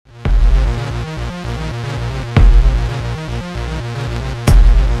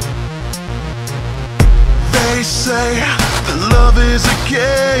say that love is a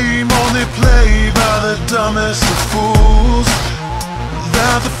game only played by the dumbest of fools,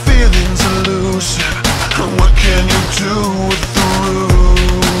 that the feeling's illusion, and what can you do with